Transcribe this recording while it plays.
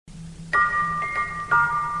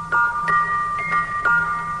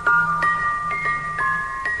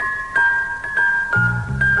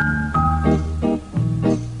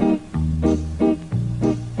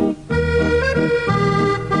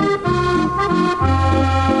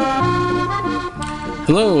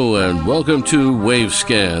Hello and welcome to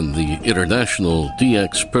Wavescan, the international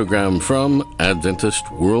DX program from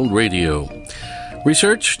Adventist World Radio.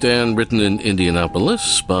 Researched and written in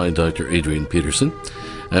Indianapolis by Dr. Adrian Peterson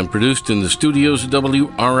and produced in the studios of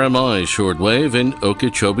WRMI Shortwave in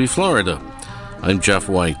Okeechobee, Florida. I'm Jeff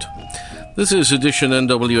White. This is edition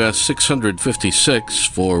NWS 656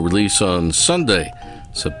 for release on Sunday,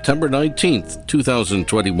 September 19th,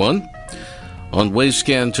 2021. On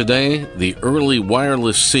Wavescan today, the early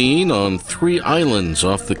wireless scene on 3 islands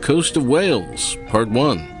off the coast of Wales, Part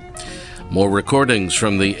 1. More recordings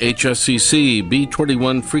from the HSCC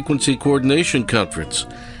B21 Frequency Coordination Conference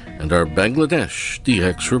and our Bangladesh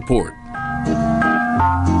DX report.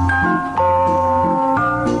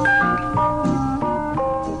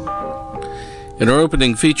 In our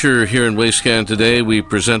opening feature here in Wavescan today, we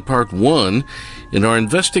present Part 1 in our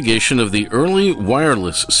investigation of the early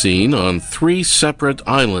wireless scene on 3 separate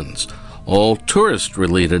islands, all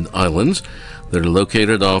tourist-related islands that are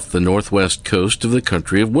located off the northwest coast of the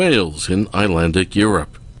country of Wales in islandic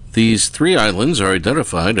Europe. These 3 islands are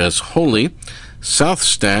identified as Holy, South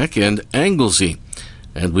Stack, and Anglesey,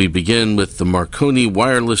 and we begin with the Marconi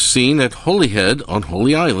wireless scene at Holyhead on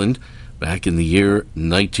Holy Island back in the year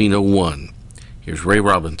 1901. Here's Ray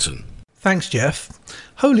Robinson. Thanks, Jeff.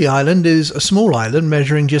 Holy Island is a small island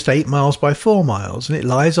measuring just 8 miles by 4 miles, and it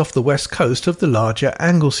lies off the west coast of the larger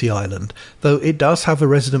Anglesey Island, though it does have a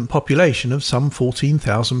resident population of some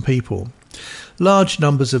 14,000 people. Large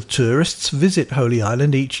numbers of tourists visit Holy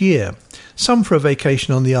Island each year, some for a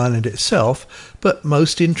vacation on the island itself, but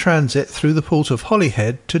most in transit through the port of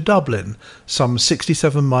Holyhead to Dublin, some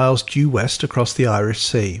 67 miles due west across the Irish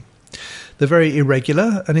Sea. The very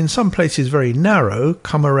irregular, and in some places very narrow,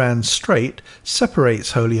 Comoran Strait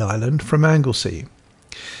separates Holy Island from Anglesey.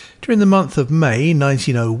 During the month of May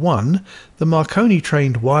 1901, the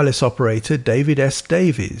Marconi-trained wireless operator David S.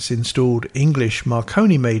 Davies installed English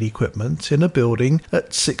Marconi-made equipment in a building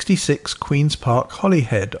at 66 Queen's Park,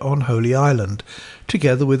 Holyhead on Holy Island,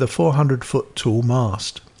 together with a 400-foot tall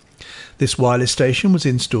mast. This wireless station was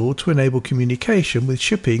installed to enable communication with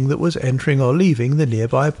shipping that was entering or leaving the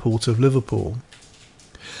nearby port of Liverpool.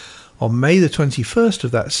 On May the 21st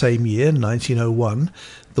of that same year, 1901,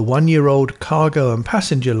 the 1-year-old cargo and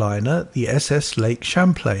passenger liner, the SS Lake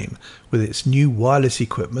Champlain, with its new wireless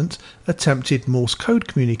equipment, attempted Morse code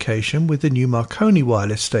communication with the new Marconi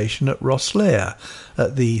wireless station at Rosslare,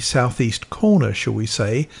 at the southeast corner, shall we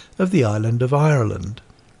say, of the island of Ireland.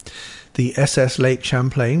 The SS Lake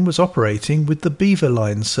Champlain was operating with the Beaver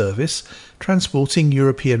Line service, transporting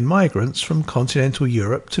European migrants from continental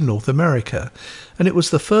Europe to North America, and it was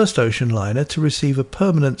the first ocean liner to receive a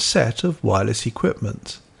permanent set of wireless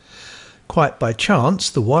equipment. Quite by chance,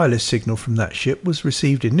 the wireless signal from that ship was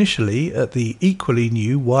received initially at the equally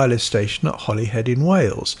new wireless station at Holyhead in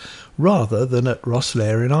Wales, rather than at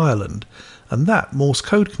Rosslare in Ireland, and that Morse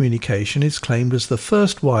code communication is claimed as the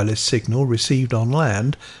first wireless signal received on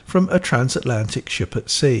land from a transatlantic ship at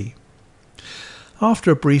sea.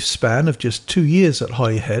 After a brief span of just 2 years at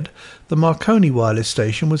Holyhead, the Marconi wireless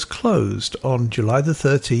station was closed on July the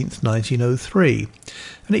 13th, 1903,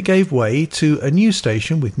 and it gave way to a new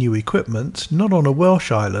station with new equipment, not on a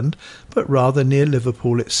Welsh island, but rather near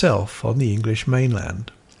Liverpool itself on the English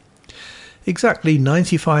mainland. Exactly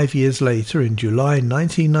 95 years later, in July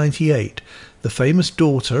 1998, the famous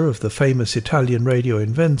daughter of the famous Italian radio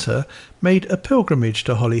inventor made a pilgrimage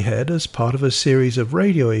to Holyhead as part of a series of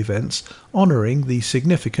radio events honouring the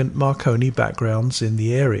significant Marconi backgrounds in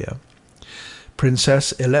the area.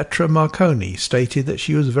 Princess Elettra Marconi stated that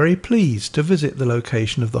she was very pleased to visit the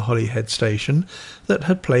location of the Holyhead station that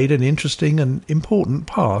had played an interesting and important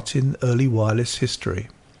part in early wireless history.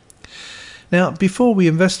 Now, before we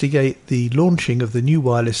investigate the launching of the new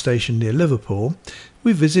wireless station near Liverpool,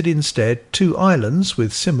 we visit instead 2 islands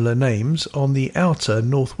with similar names on the outer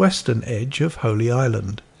northwestern edge of Holy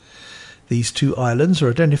Island. These 2 islands are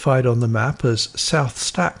identified on the map as South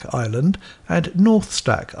Stack Island and North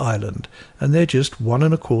Stack Island, and they're just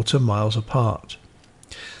 1¼ miles apart.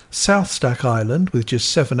 South Stack Island, with just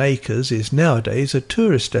 7 acres, is nowadays a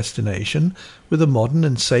tourist destination with a modern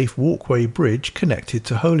and safe walkway bridge connected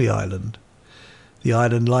to Holy Island. The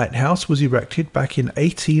island lighthouse was erected back in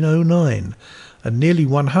 1809, and nearly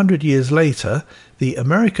 100 years later, the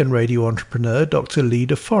American radio entrepreneur Dr. Lee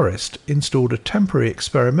DeForest installed a temporary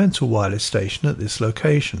experimental wireless station at this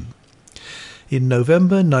location. In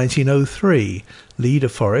November 1903, Lee de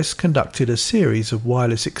Forest conducted a series of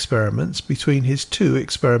wireless experiments between his two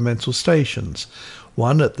experimental stations,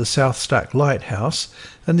 one at the South Stack Lighthouse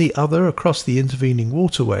and the other across the intervening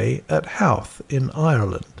waterway at Howth in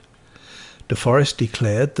Ireland. De Forest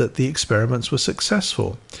declared that the experiments were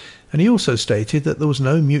successful, and he also stated that there was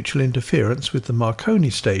no mutual interference with the Marconi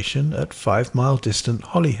station at 5 mile distant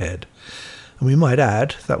Holyhead. And we might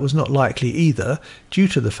add that was not likely either, due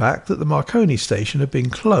to the fact that the Marconi station had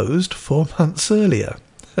been closed 4 months earlier.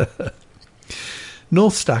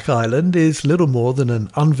 North Stack Island is little more than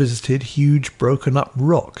an unvisited, huge, broken-up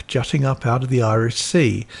rock jutting up out of the Irish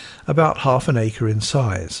Sea, about half an acre in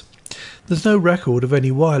size. There's no record of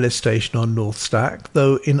any wireless station on North Stack,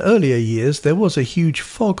 though in earlier years there was a huge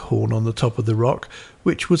foghorn on the top of the rock,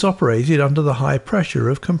 which was operated under the high pressure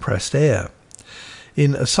of compressed air.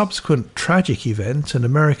 In a subsequent tragic event, an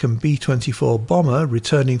American B-24 bomber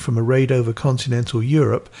returning from a raid over continental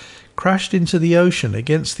Europe crashed into the ocean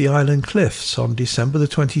against the island cliffs on December the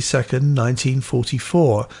 22nd,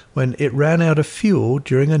 1944, when it ran out of fuel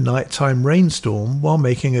during a nighttime rainstorm while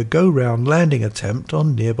making a go-round landing attempt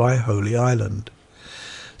on nearby Holy Island.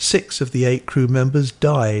 6 of the 8 crew members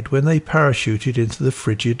died when they parachuted into the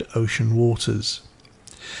frigid ocean waters.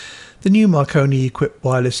 The new Marconi-equipped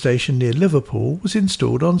wireless station near Liverpool was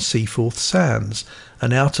installed on Seaforth Sands,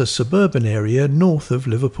 an outer suburban area north of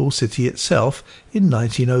Liverpool City itself, in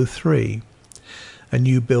 1903. A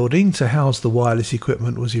new building to house the wireless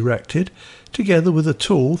equipment was erected, together with a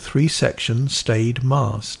tall 3-section stayed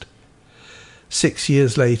mast. 6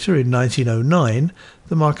 years later, in 1909,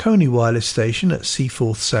 the Marconi wireless station at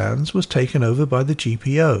Seaforth Sands was taken over by the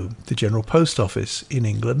GPO, the General Post Office, in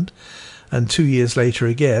England, and 2 years later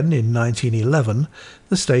again, in 1911,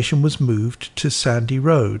 the station was moved to Sandy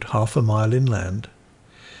Road, half a mile inland.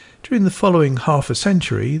 During the following half a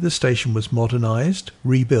century, the station was modernised,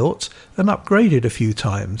 rebuilt and upgraded a few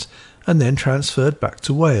times, and then transferred back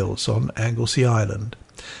to Wales on Anglesey Island.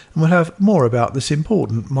 And we'll have more about this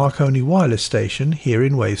important Marconi wireless station here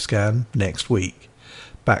in Wavescan next week.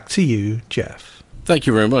 Back to you, Jeff. Thank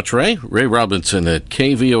you very much, Ray. Ray Robinson at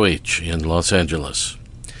KVOH in Los Angeles.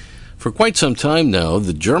 For quite some time now,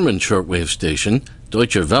 the German shortwave station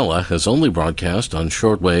Deutsche Welle has only broadcast on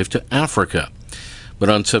shortwave to Africa. But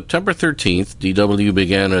on September 13th, DW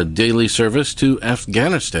began a daily service to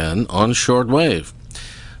Afghanistan on shortwave.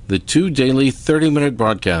 The 2 daily 30-minute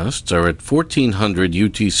broadcasts are at 1400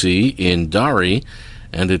 UTC in Dari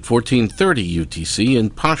and at 1430 UTC in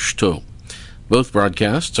Pashto. Both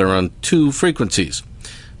broadcasts are on 2 frequencies,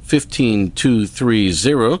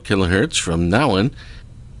 15230 kHz from Nawan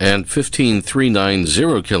and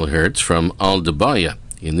 15390 kHz from Al Dabaya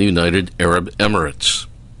in the United Arab Emirates.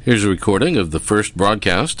 Here's a recording of the first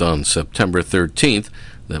broadcast on September 13th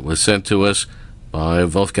that was sent to us by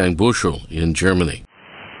Wolfgang Buschel in Germany.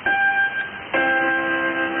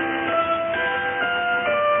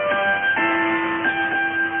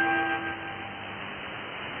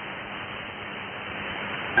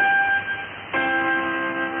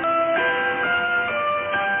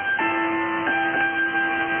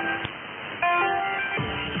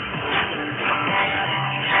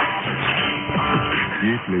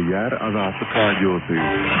 Yer azatlık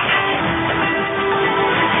radyosuyuz.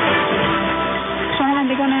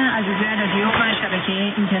 شنوندگان عزیز رادیو و شبکه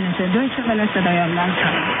اینترنت دویچه وله صدای آمریکا.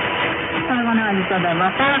 شنوندگان عزیز در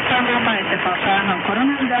واقع هستم و با اتفاق همکاران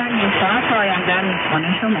در یک ساعت آینده میزبان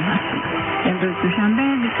شما هستم. امروز دوشنبه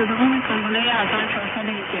 22 سال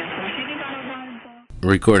 1401.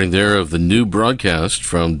 Recording there of the new broadcast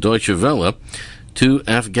from Deutsche Welle to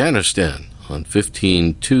Afghanistan on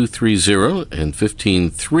 15230 and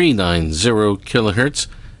 15390 kilohertz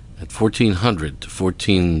at 1400 to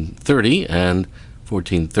 1430 and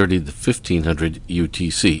 1430 to 1500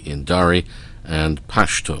 UTC in Dari and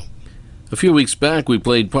Pashto. A few weeks back, we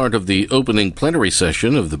played part of the opening plenary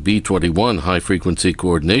session of the B-21 High Frequency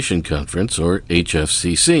Coordination Conference, or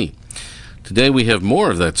HFCC. Today we have more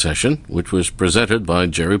of that session, which was presented by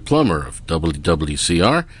Jerry Plummer of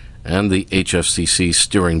WWCR and the HFCC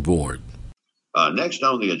Steering Board. Next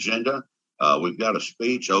on the agenda, we've got a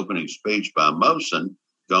opening speech by Mohsen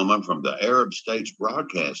Goman from the Arab States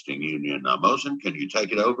Broadcasting Union. Mohsen, can you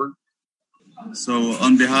take it over? So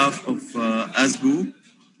on behalf of ASBU,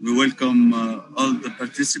 we welcome all the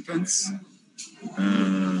participants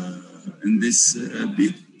in this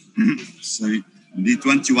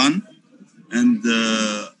B-21, and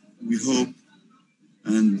we hope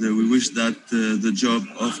and we wish that the job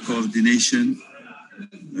of coordination,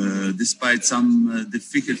 despite some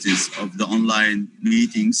difficulties of the online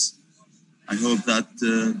meetings, I hope that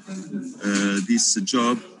this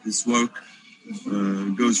work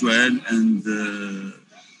goes well, and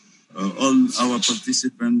all our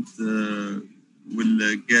participants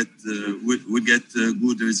will get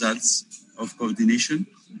good results of coordination,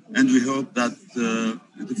 and we hope that the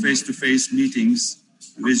face-to-face meetings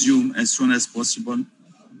resume as soon as possible,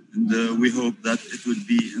 and we hope that it will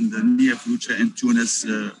be in the near future in Tunis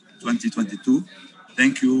 2022.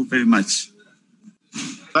 Thank you very much.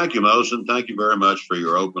 Thank you, Mohsen. Thank you very much for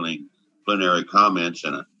your opening plenary comments,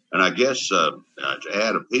 and I guess to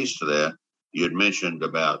add a piece to that, you had mentioned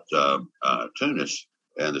about Tunis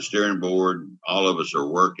and the steering board. All of us are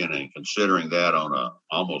working and considering that on a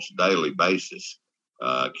almost daily basis,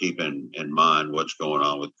 keeping in mind what's going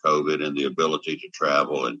on with COVID and the ability to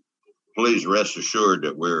travel. And please rest assured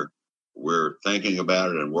that we're thinking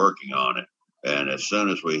about it and working on it. And as soon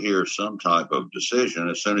as we hear some type of decision,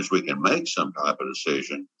 as soon as we can make some type of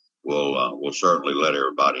decision, we'll certainly let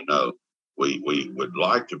everybody know. We would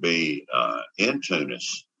like to be in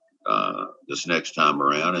Tunis this next time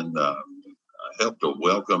around and help to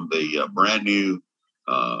welcome the brand new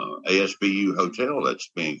ASBU hotel that's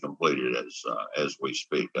being completed as we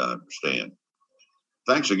speak, I understand.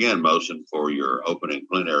 Thanks again, Mohsen, for your opening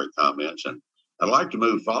plenary comments. And I'd like to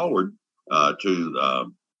move forward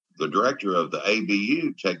to the director of the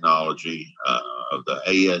ABU technology of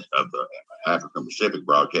the African Pacific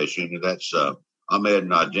Broadcast Union. That's Ahmed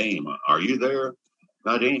Nadim. Are you there,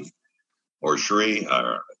 Nadim? Or Shri,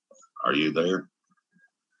 are you there?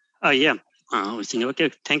 Yeah.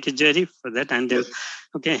 Okay. Thank you, Jerry, for that. And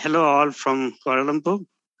okay, hello all from Kuala Lumpur.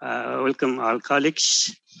 Welcome all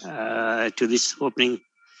colleagues to this opening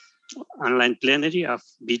online plenary of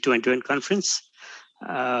B21 conference.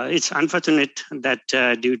 It's unfortunate that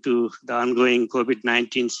due to the ongoing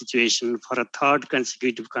COVID-19 situation, for a third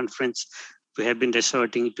consecutive conference, we have been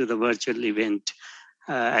resorting to the virtual event.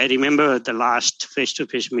 I remember the last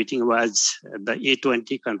face-to-face meeting was the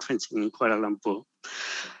A20 conference in Kuala Lumpur.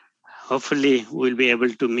 Hopefully, we'll be able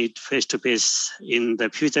to meet face-to-face in the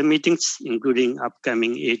future meetings, including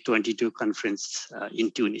upcoming A22 conference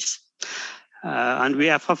in Tunis. On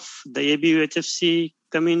behalf of the ABU HFC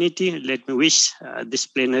community, let me wish this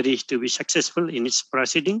plenary to be successful in its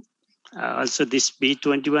proceeding. Also, this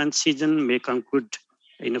B21 season may conclude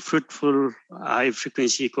in a fruitful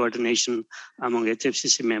high-frequency coordination among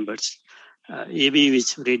HFCC members. ABU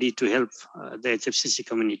is ready to help the HFCC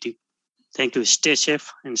community. Thank you. Stay safe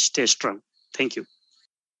and stay strong. Thank you.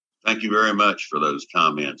 Thank you very much for those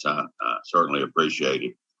comments. I certainly appreciate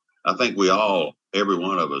it. I think every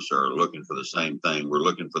one of us are looking for the same thing. We're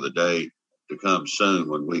looking for the day to come soon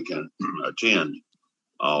when we can attend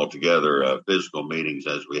all together physical meetings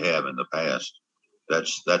as we have in the past.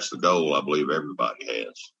 That's the goal I believe everybody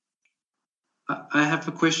has. I have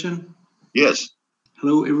a question. Yes.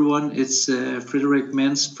 Hello, everyone. It's Frederik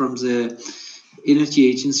Mans from the Energy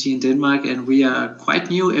Agency in Denmark, and we are quite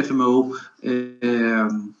new FMO.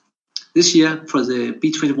 This year, for the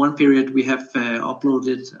B21 period, we have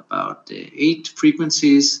uploaded about 8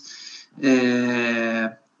 frequencies.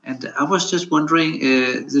 And I was just wondering,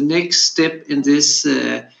 the next step in this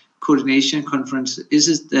coordination conference, is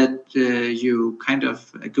it that you kind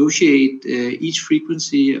of negotiate each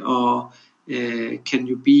frequency, or can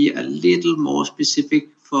you be a little more specific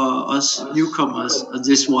for us newcomers on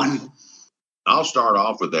this one? I'll start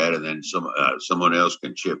off with that, and then someone else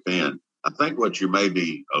can chip in. I think what you may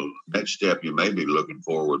be, next step you may be looking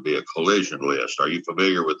for would be a collision list. Are you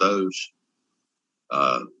familiar with those?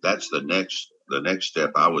 That's the next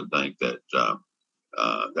step. I would think that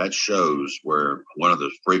that shows where one of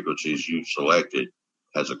the frequencies you've selected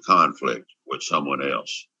has a conflict with someone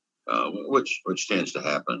else, which tends to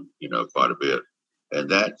happen, quite a bit. And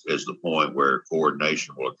that is the point where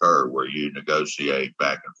coordination will occur, where you negotiate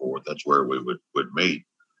back and forth. That's where we would meet.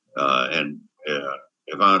 And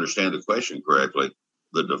if I understand the question correctly,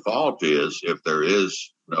 the default is if there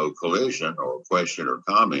is no collision or question or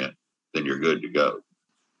comment, then you're good to go.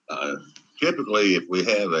 Typically, if we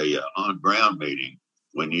have a on-ground meeting,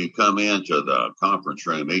 when you come into the conference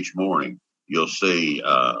room each morning, you'll see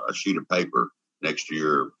a sheet of paper next to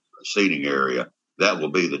your seating area. That will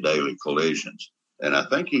be the daily collisions. And I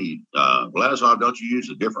think Vladislav, don't you use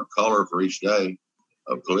a different color for each day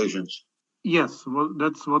of collisions? Yes, well,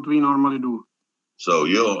 that's what we normally do. So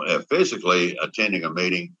you'll physically attending a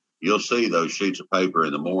meeting, you'll see those sheets of paper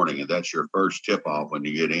in the morning, and that's your first tip-off when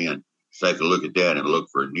you get in. Take a look at that and look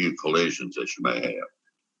for new collisions that you may have.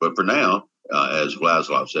 But for now, as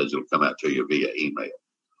Vladislav says, it'll come out to you via email.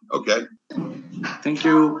 Okay? Thank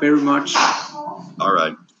you very much. All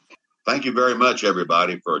right. Thank you very much,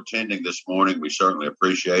 everybody, for attending this morning. We certainly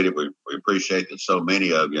appreciate it. We appreciate that so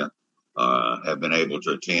many of you have been able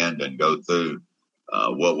to attend and go through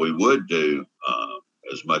what we would do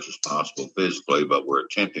as much as possible physically, but we're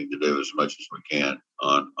attempting to do as much as we can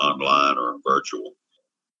online or virtual.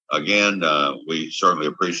 Again, we certainly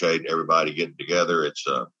appreciate everybody getting together. It's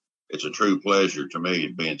a true pleasure to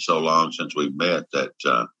me, being so long since we've met,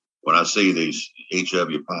 that when I see each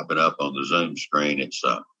of you popping up on the Zoom screen, it's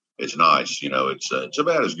nice. It's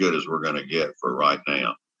about as good as we're going to get for right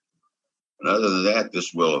now. And other than that,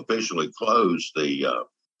 this will officially close the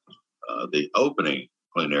opening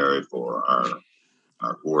plenary for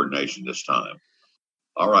our coordination this time.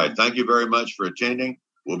 All right. Thank you very much for attending.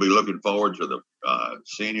 We'll be looking forward to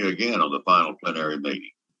seeing you again on the final plenary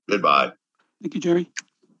meeting. Goodbye. Thank you, Jerry.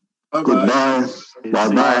 Goodbye.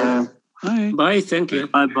 Bye-bye. Bye. Bye. Thank you.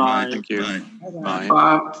 Bye-bye. Thank you. Bye.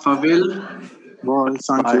 Farvel. Bye.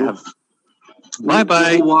 Thank you.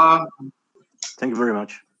 Bye-bye. Thank you very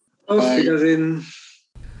much.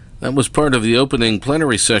 That was part of the opening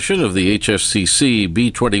plenary session of the HFCC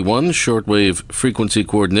B21 Shortwave Frequency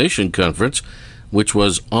Coordination Conference, which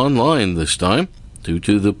was online this time due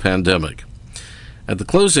to the pandemic. At the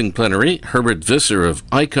closing plenary, Herbert Visser of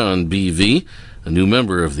ICON BV, a new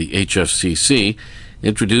member of the HFCC,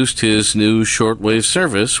 introduced his new shortwave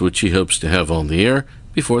service, which he hopes to have on the air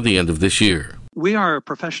before the end of this year. We are a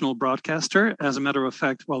professional broadcaster. As a matter of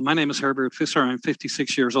fact, my name is Herbert Visser. I'm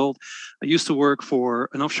 56 years old. I used to work for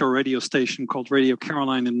an offshore radio station called Radio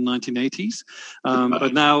Caroline in the 1980s.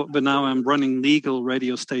 But now I'm running legal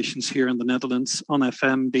radio stations here in the Netherlands on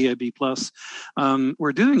FM, DAB+.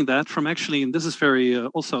 We're doing that from actually, and this is very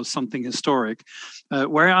also something historic,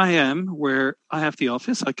 where I am, where I have the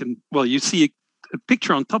office. You see a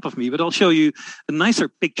picture on top of me, but I'll show you a nicer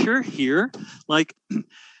picture here.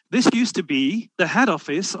 This used to be the head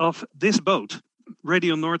office of this boat,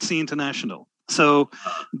 Radio North Sea International. So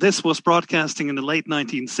this was broadcasting in the late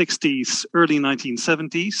 1960s, early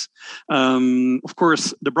 1970s. Of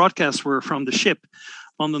course, the broadcasts were from the ship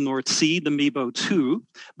on the North Sea, the Mebo 2,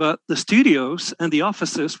 but the studios and the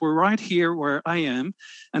offices were right here where I am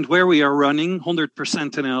and where we are running 100%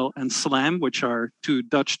 NL and SLAM, which are two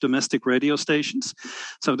Dutch domestic radio stations.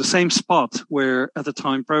 So the same spot where at the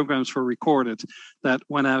time programs were recorded that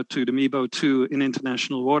went out to the Mebo 2 in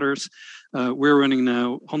international waters. We're running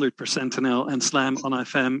now 100% NL and SLAM on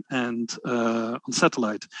FM and on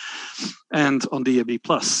satellite and on DAB+.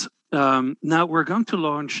 Now we're going to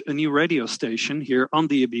launch a new radio station here on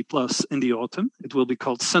DAB+ in the autumn. It will be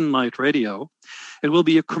called Sunlight Radio. It will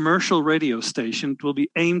be a commercial radio station. It will be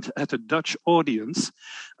aimed at a Dutch audience.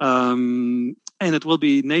 And it will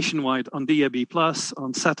be nationwide on DAB+,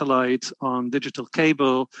 on satellite, on digital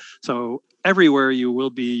cable. So everywhere you will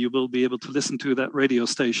be able to listen to that radio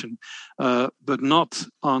station, but not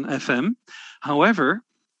on FM. However,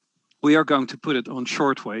 we are going to put it on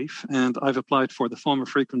shortwave, and I've applied for the former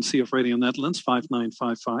frequency of Radio Netherlands,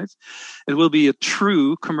 5955. It will be a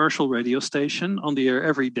true commercial radio station on the air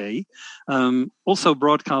every day, also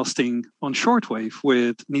broadcasting on shortwave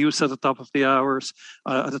with news at the top of the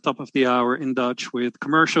hour in Dutch, with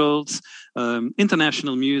commercials,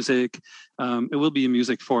 international music. It will be a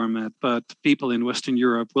music format, but people in Western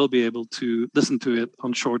Europe will be able to listen to it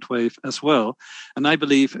on shortwave as well. And I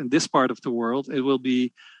believe in this part of the world, it will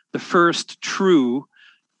be the first true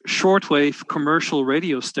shortwave commercial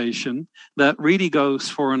radio station that really goes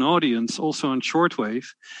for an audience also on shortwave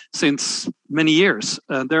since many years.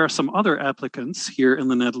 There are some other applicants here in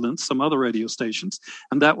the Netherlands, some other radio stations,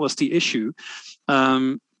 and that was the issue.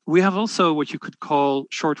 We have also what you could call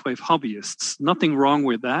shortwave hobbyists. Nothing wrong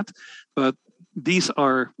with that, but these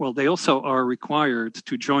are, they also are required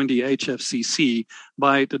to join the HFCC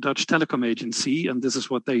by the Dutch Telecom Agency, and this is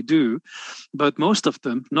what they do. But most of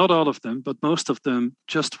them, not all of them, but most of them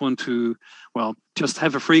just want to, just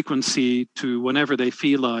have a frequency to whenever they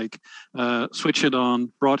feel like, switch it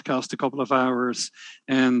on, broadcast a couple of hours,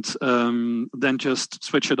 and then just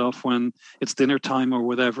switch it off when it's dinner time or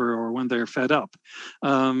whatever, or when they're fed up.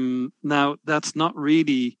 Now, that's not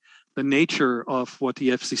really the nature of what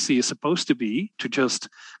the FCC is supposed to be, to just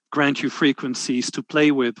grant you frequencies to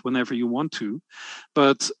play with whenever you want to.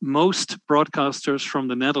 But most broadcasters from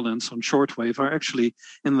the Netherlands on shortwave are actually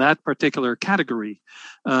in that particular category.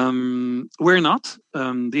 We're not.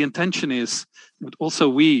 The intention is, but also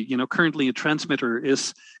we, currently a transmitter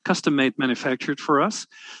is custom-made manufactured for us.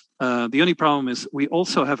 The only problem is we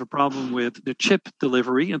also have a problem with the chip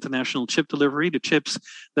delivery, international chip delivery. The chips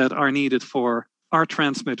that are needed for our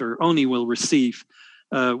transmitter only will receive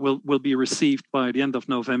will be received by the end of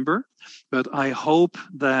November. But I hope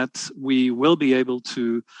that we will be able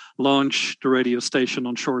to launch the radio station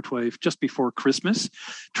on shortwave just before Christmas.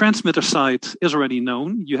 Transmitter site is already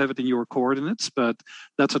known. You have it in your coordinates, but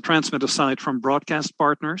that's a transmitter site from Broadcast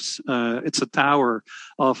Partners. It's a tower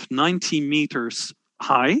of 90 meters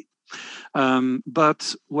high.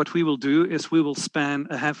 But what we will do is we will span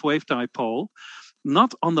a half-wave dipole,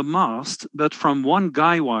 not on the mast, but from one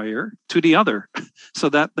guy wire to the other, so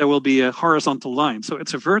that there will be a horizontal line. So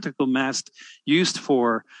it's a vertical mast used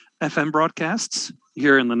for FM broadcasts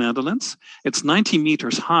here in the Netherlands. It's 90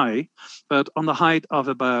 meters high, but on the height of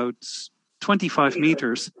about 25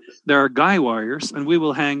 meters, there are guy wires, and we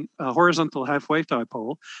will hang a horizontal half-wave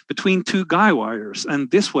dipole between two guy wires.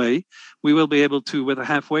 And this way, we will be able to, with a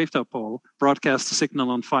half-wave dipole, broadcast the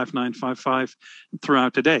signal on 5955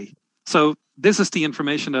 throughout the day. So this is the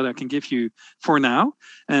information that I can give you for now.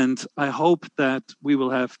 And I hope that we will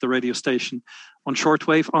have the radio station on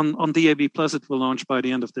shortwave. On DAB+, it will launch by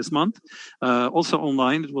the end of this month. Also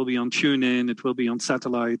online, it will be on TuneIn, it will be on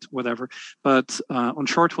satellite, whatever. But on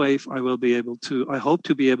shortwave, I hope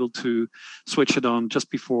to be able to switch it on just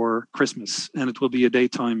before Christmas. And it will be a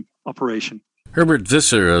daytime operation. Herbert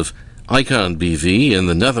Visser of Icon BV in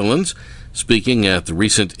the Netherlands, speaking at the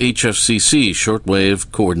recent HFCC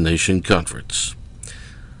Shortwave Coordination Conference.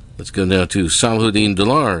 Let's go now to Salahuddin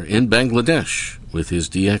Dular in Bangladesh with his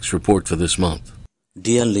DX report for this month.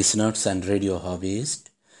 Dear listeners and radio hobbyists,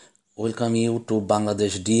 welcome you to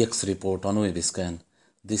Bangladesh DX report on Wavescan.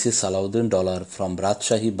 This is Salahuddin Dular from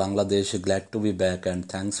Rajshahi, Bangladesh. Glad to be back and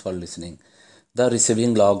thanks for listening. The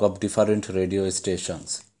receiving log of different radio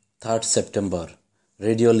stations. 3rd September,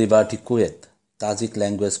 Radio Liberty Kuwait, Tajik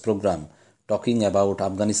language program talking about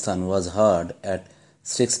Afghanistan was heard at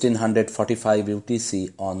 1645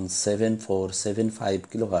 UTC on 7475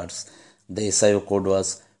 kHz. The SIO code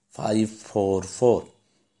was 544.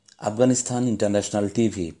 Afghanistan International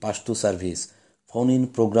TV Pashto service phone-in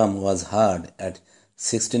program was heard at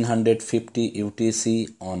 1650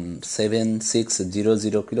 UTC on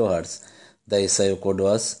 7600 kHz. The SIO code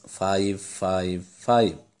was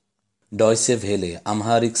 555. Deutsche Welle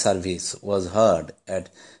Amharic service was heard at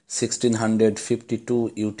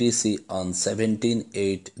 1652 UTC on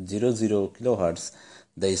 17800 kHz.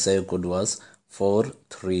 The SIO code was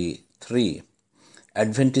 433.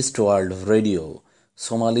 Adventist World Radio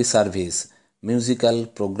Somali service musical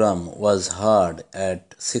program was heard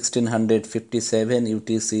at 1657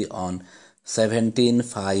 UTC on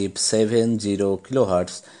 17570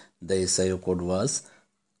 kHz. The SIO code was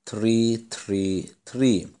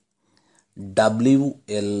 333.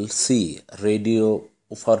 WLC Radio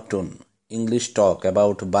Ufartun English talk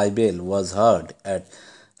about Bible was heard at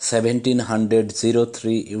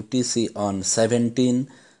 1703 UTC on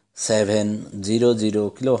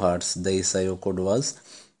 17700 kHz. The SIO code was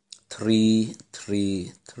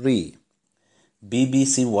 333.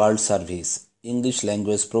 BBC World Service English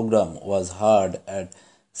language program was heard at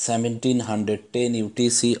 1710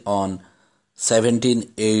 UTC on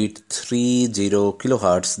 17830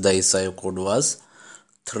 kHz. The SIO code was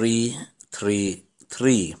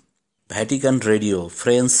 333. Vatican Radio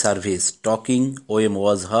French service talking OM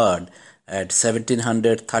was heard at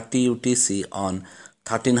 1730 UTC on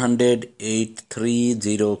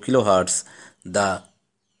 13830 kHz. The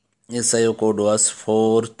SIO code was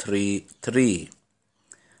 433.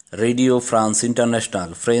 Radio France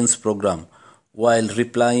International French program while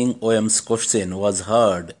replying OM's question was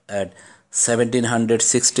heard at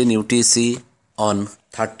 1716 UTC on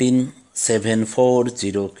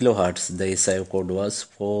 13740 kHz. The SIO code was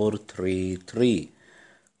 433.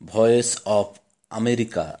 Voice of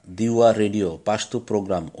America Diwa Radio Pashto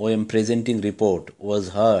program OM presenting report was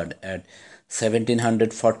heard at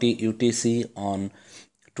 1740 UTC on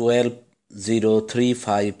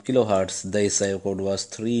 12035 kHz. The SIO code was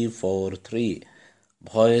 343.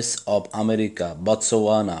 Voice of America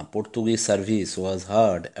Botswana Portuguese service was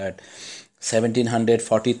heard at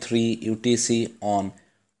 1743 UTC on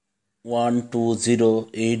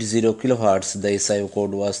 12080 kHz. The SIO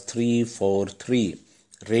code was 343.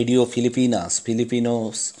 Radio Filipinas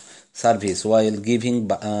Filipinos service while giving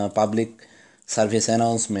public service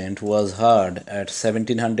announcement was heard at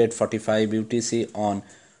 1745 UTC on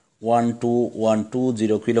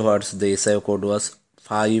 12120 kHz. The SIO code was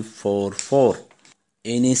 544.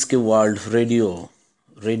 NHK World Radio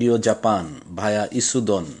Radio Japan via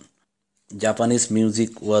Isudon Japanese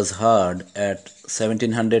music was heard at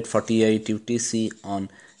 1748 UTC on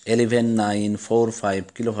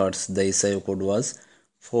 11945 kHz. The SIO code was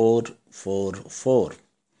 444.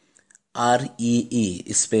 REE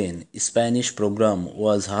Spain Spanish program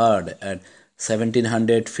was heard at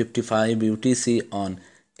 1755 UTC on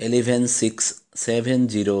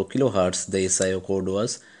 11670 kHz. The SIO code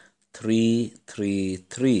was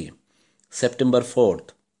 333. September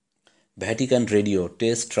 4th, Vatican Radio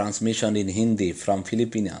test transmission in Hindi from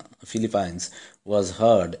Philippines was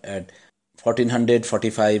heard at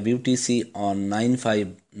 1445 UTC on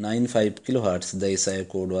 9595 kHz. The SIO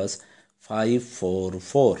code was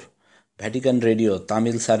 544. Vatican Radio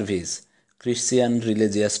Tamil service Christian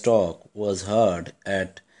Religious Talk was heard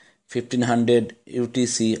at 1500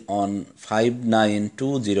 UTC on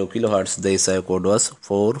 5920 kHz. The SIO code was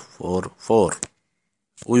 444.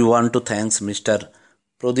 We want to thank Mr.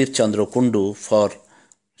 Pradeep Chandra Kundu for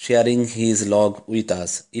sharing his log with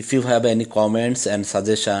us. If you have any comments and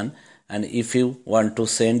suggestion, and if you want to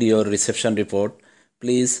send your reception report,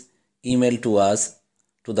 please email to us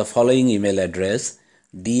to the following email address: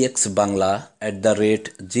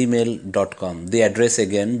 dxbangla@gmail.com. The address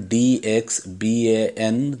again: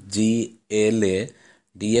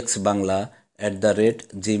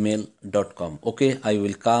 dxbangla@gmail.com. Okay, I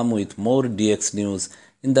will come with more DX news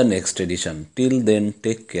in the next edition. Till then,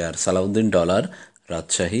 take care. Salahuddin Dollar,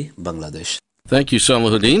 Rajshahi, Bangladesh. Thank you,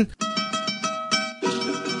 Salahuddin.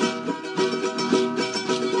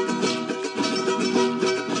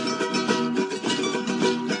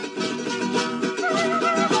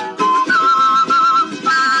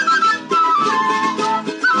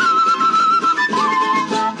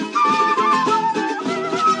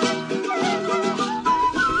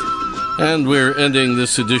 And we're ending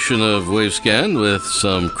this edition of Wavescan with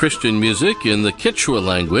some Christian music in the Quechua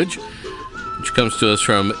language, which comes to us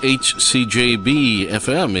from HCJB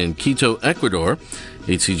FM in Quito, Ecuador.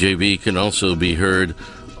 HCJB can also be heard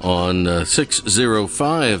on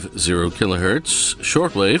 6050 kilohertz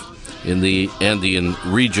shortwave in the Andean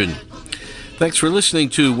region. Thanks for listening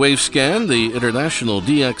to Wavescan, the international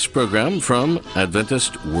DX program from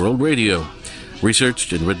Adventist World Radio.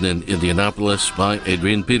 Researched and written in Indianapolis by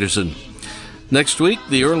Adrian Peterson. Next week,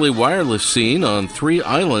 the early wireless scene on 3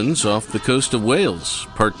 islands off the coast of Wales,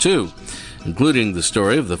 Part 2, including the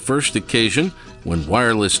story of the first occasion when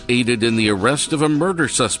wireless aided in the arrest of a murder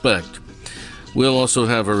suspect. We'll also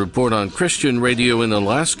have a report on Christian radio in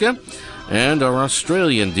Alaska and our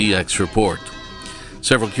Australian DX report.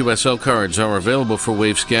 Several QSL cards are available for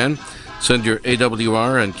Wavescan. Send your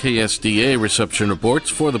AWR and KSDA reception reports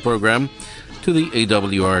for the program to the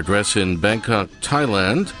AWR address in Bangkok,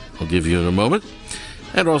 Thailand. I'll give you in a moment.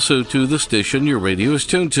 And also to the station your radio is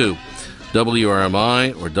tuned to,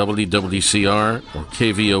 WRMI or WWCR or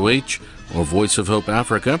KVOH or Voice of Hope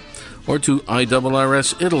Africa, or to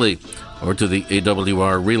IRRS Italy, or to the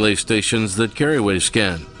AWR relay stations that carry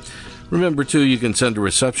Wavescan. Remember, too, you can send a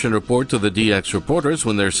reception report to the DX reporters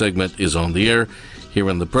when their segment is on the air. Here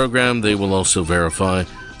on the program, they will also verify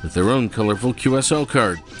with their own colorful QSL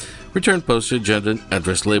card. Return postage and an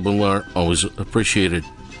address label are always appreciated.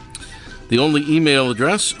 The only email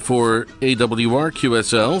address for AWR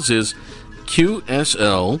QSLs is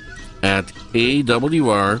qsl@awr.org.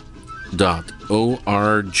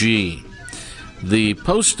 The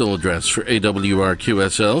postal address for AWR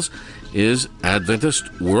QSLs is Adventist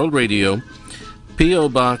World Radio, P.O.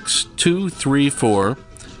 Box 234,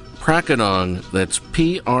 Prakanong, that's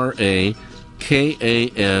Prakanong,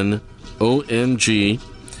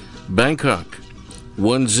 Bangkok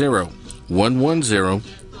 10110,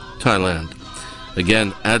 Thailand.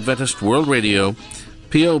 Again, Adventist World Radio,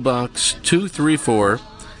 P.O. Box 234,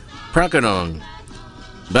 Prakanong,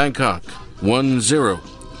 Bangkok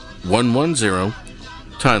 10110,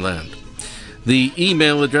 Thailand. The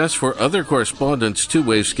email address for other correspondence to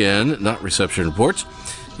Wavescan, not reception reports,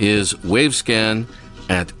 is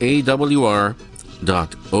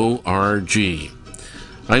wavescan@awr.org.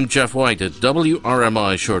 I'm Jeff White at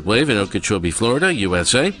WRMI Shortwave in Okeechobee, Florida,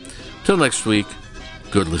 USA. Till next week,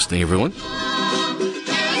 good listening, everyone.